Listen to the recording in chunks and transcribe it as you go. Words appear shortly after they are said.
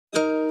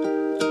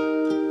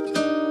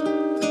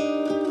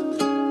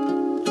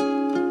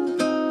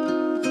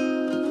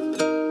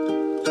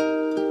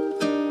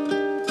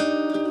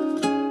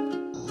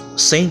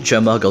Saint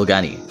Gemma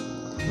Galgani,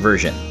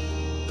 Virgin.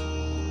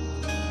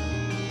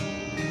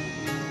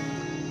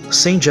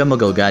 Saint Gemma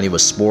Galgani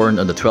was born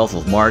on the 12th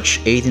of March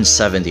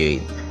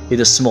 1878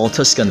 in a small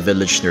Tuscan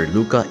village near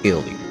Lucca,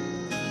 Italy.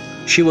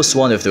 She was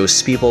one of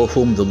those people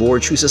whom the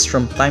Lord chooses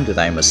from time to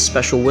time as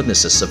special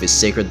witnesses of His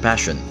sacred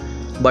passion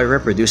by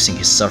reproducing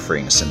His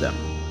sufferings in them.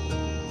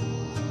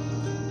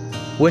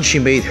 When she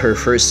made her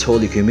first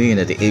Holy Communion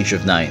at the age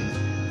of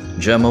 9,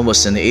 Gemma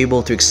was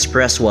unable to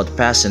express what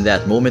passed in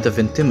that moment of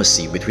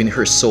intimacy between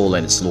her soul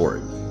and its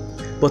Lord,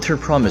 but her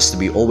promise to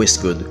be always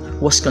good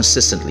was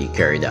consistently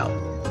carried out.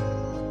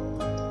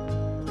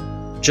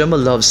 Gemma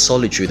loved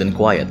solitude and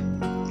quiet,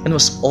 and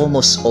was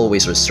almost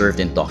always reserved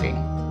in talking.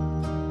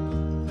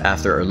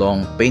 After a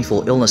long,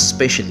 painful illness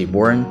patiently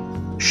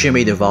borne, she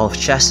made a vow of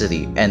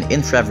chastity and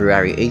in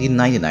February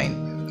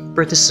 1899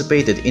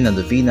 participated in a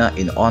novena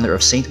in honor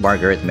of Saint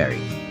Margaret Mary.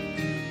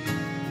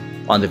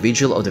 On the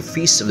vigil of the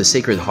Feast of the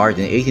Sacred Heart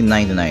in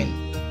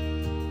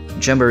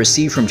 1899, Gemma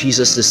received from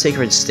Jesus the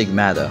sacred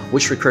stigmata,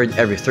 which recurred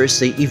every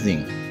Thursday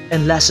evening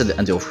and lasted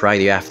until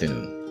Friday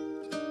afternoon.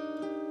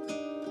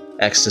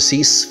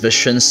 Ecstasies,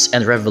 visions,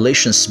 and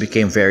revelations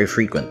became very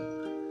frequent.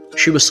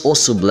 She was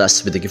also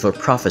blessed with the gift of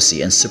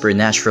prophecy and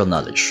supernatural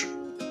knowledge.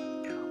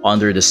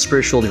 Under the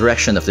spiritual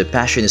direction of the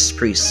Passionist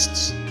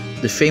priests,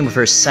 the fame of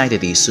her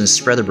sanctity soon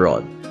spread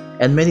abroad,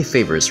 and many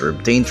favors were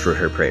obtained through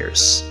her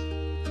prayers.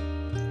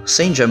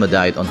 Saint Gemma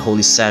died on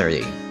Holy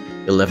Saturday,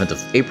 11th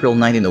of April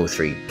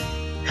 1903,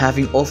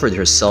 having offered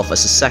herself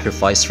as a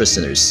sacrifice for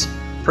sinners,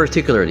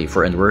 particularly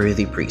for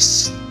unworthy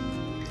priests.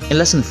 In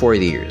less than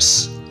 40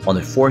 years, on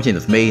the 14th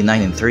of May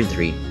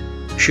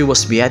 1933, she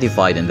was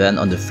beatified, and then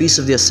on the Feast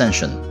of the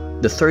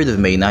Ascension, the 3rd of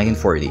May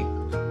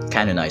 1940,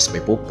 canonized by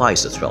Pope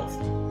Pius XII.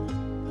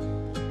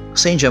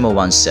 Saint Gemma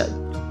once said,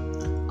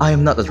 "I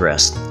am not at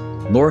rest,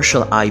 nor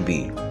shall I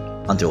be,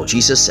 until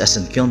Jesus has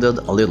enkindled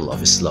a little of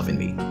His love in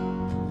me."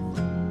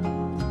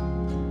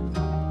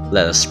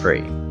 Let us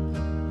pray.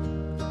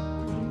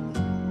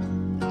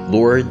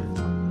 Lord,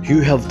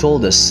 You have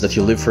told us that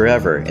You live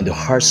forever in the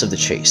hearts of the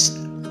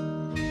chaste.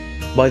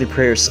 By the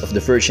prayers of the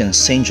Virgin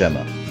Saint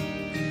Gemma,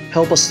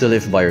 help us to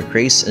live by Your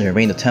grace and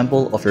remain a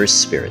temple of Your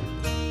Spirit.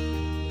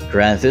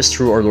 Grant this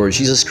through our Lord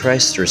Jesus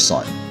Christ, Your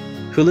Son,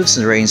 who lives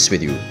and reigns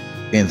with You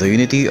in the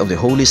unity of the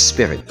Holy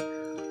Spirit,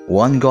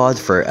 one God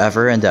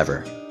forever and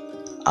ever.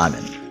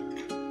 Amen.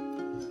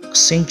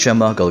 Saint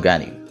Gemma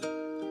Galgani,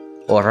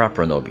 Ora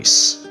pro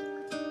nobis.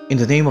 In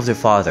the name of the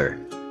Father,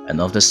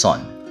 and of the Son,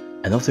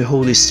 and of the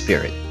Holy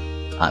Spirit.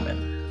 Amen.